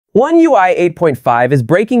One UI 8.5 is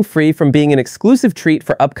breaking free from being an exclusive treat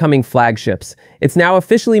for upcoming flagships. It's now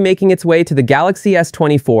officially making its way to the Galaxy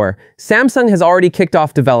S24. Samsung has already kicked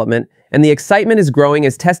off development, and the excitement is growing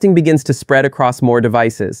as testing begins to spread across more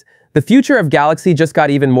devices. The future of Galaxy just got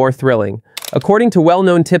even more thrilling. According to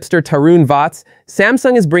well-known tipster Tarun Vats,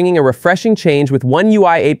 Samsung is bringing a refreshing change with One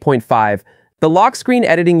UI 8.5. The lock screen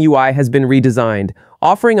editing UI has been redesigned,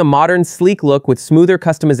 offering a modern, sleek look with smoother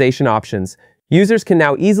customization options. Users can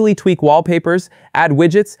now easily tweak wallpapers, add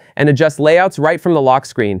widgets, and adjust layouts right from the lock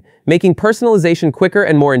screen, making personalization quicker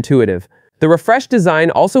and more intuitive. The refreshed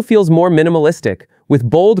design also feels more minimalistic, with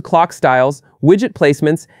bold clock styles, widget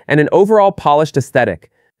placements, and an overall polished aesthetic.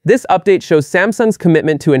 This update shows Samsung's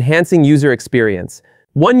commitment to enhancing user experience.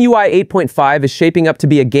 One UI 8.5 is shaping up to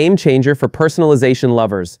be a game-changer for personalization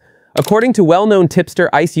lovers. According to well-known tipster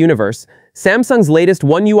Ice Universe, Samsung's latest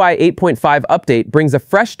One UI 8.5 update brings a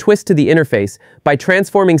fresh twist to the interface by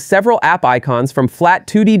transforming several app icons from flat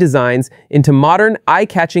 2D designs into modern,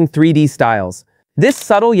 eye-catching 3D styles. This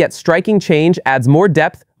subtle yet striking change adds more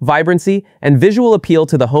depth, vibrancy, and visual appeal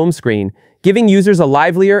to the home screen, giving users a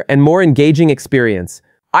livelier and more engaging experience.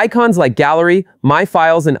 Icons like Gallery, My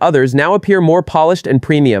Files, and others now appear more polished and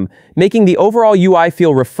premium, making the overall UI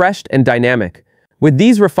feel refreshed and dynamic. With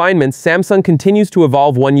these refinements, Samsung continues to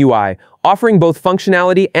evolve One UI, offering both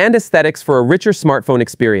functionality and aesthetics for a richer smartphone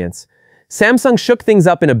experience. Samsung shook things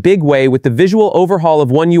up in a big way with the visual overhaul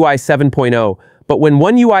of One UI 7.0, but when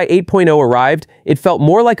One UI 8.0 arrived, it felt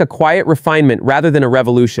more like a quiet refinement rather than a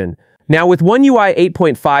revolution. Now with One UI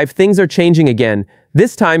 8.5, things are changing again.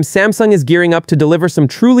 This time, Samsung is gearing up to deliver some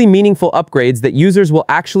truly meaningful upgrades that users will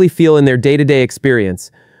actually feel in their day-to-day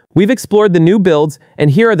experience. We've explored the new builds,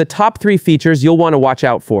 and here are the top 3 features you'll want to watch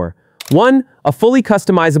out for. 1. A fully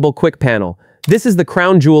customizable quick panel. This is the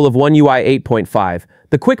crown jewel of One UI 8.5.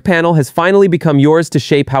 The quick panel has finally become yours to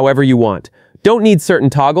shape however you want. Don't need certain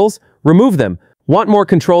toggles? Remove them. Want more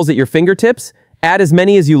controls at your fingertips? Add as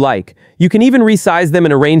many as you like. You can even resize them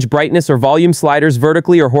and arrange brightness or volume sliders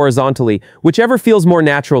vertically or horizontally, whichever feels more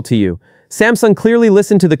natural to you. Samsung clearly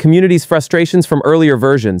listened to the community's frustrations from earlier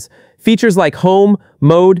versions. Features like Home,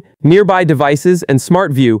 Mode, Nearby Devices, and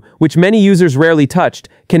Smart View, which many users rarely touched,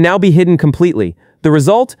 can now be hidden completely. The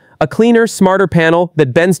result? A cleaner, smarter panel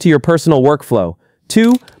that bends to your personal workflow.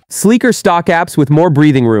 2. Sleeker stock apps with more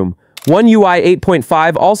breathing room. One UI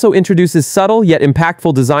 8.5 also introduces subtle yet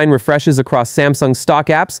impactful design refreshes across Samsung's stock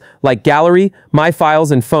apps like Gallery, My Files,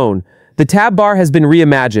 and Phone. The tab bar has been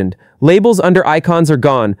reimagined. Labels under icons are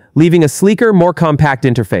gone, leaving a sleeker, more compact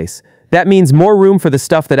interface. That means more room for the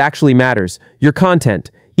stuff that actually matters, your content.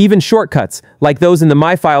 Even shortcuts, like those in the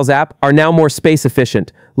My Files app, are now more space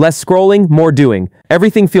efficient. Less scrolling, more doing.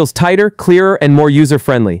 Everything feels tighter, clearer, and more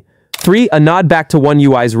user-friendly. 3. A nod back to One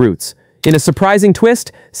UI's roots. In a surprising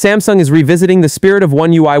twist, Samsung is revisiting the spirit of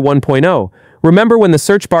One UI 1.0. Remember when the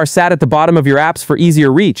search bar sat at the bottom of your apps for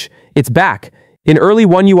easier reach? It's back. In early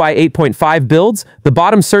One UI 8.5 builds, the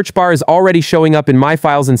bottom search bar is already showing up in My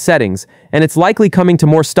Files and Settings, and it's likely coming to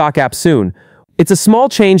more stock apps soon. It's a small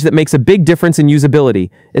change that makes a big difference in usability,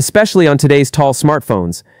 especially on today's tall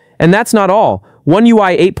smartphones. And that's not all. One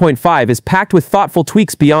UI 8.5 is packed with thoughtful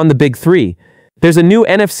tweaks beyond the big 3. There's a new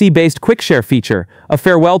NFC-based quick-share feature, a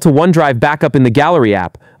farewell to OneDrive backup in the Gallery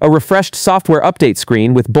app, a refreshed software update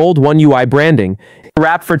screen with bold One UI branding.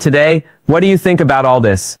 Wrap for today. What do you think about all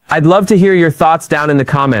this? I'd love to hear your thoughts down in the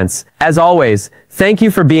comments. As always, thank you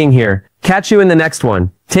for being here. Catch you in the next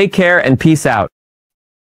one. Take care and peace out.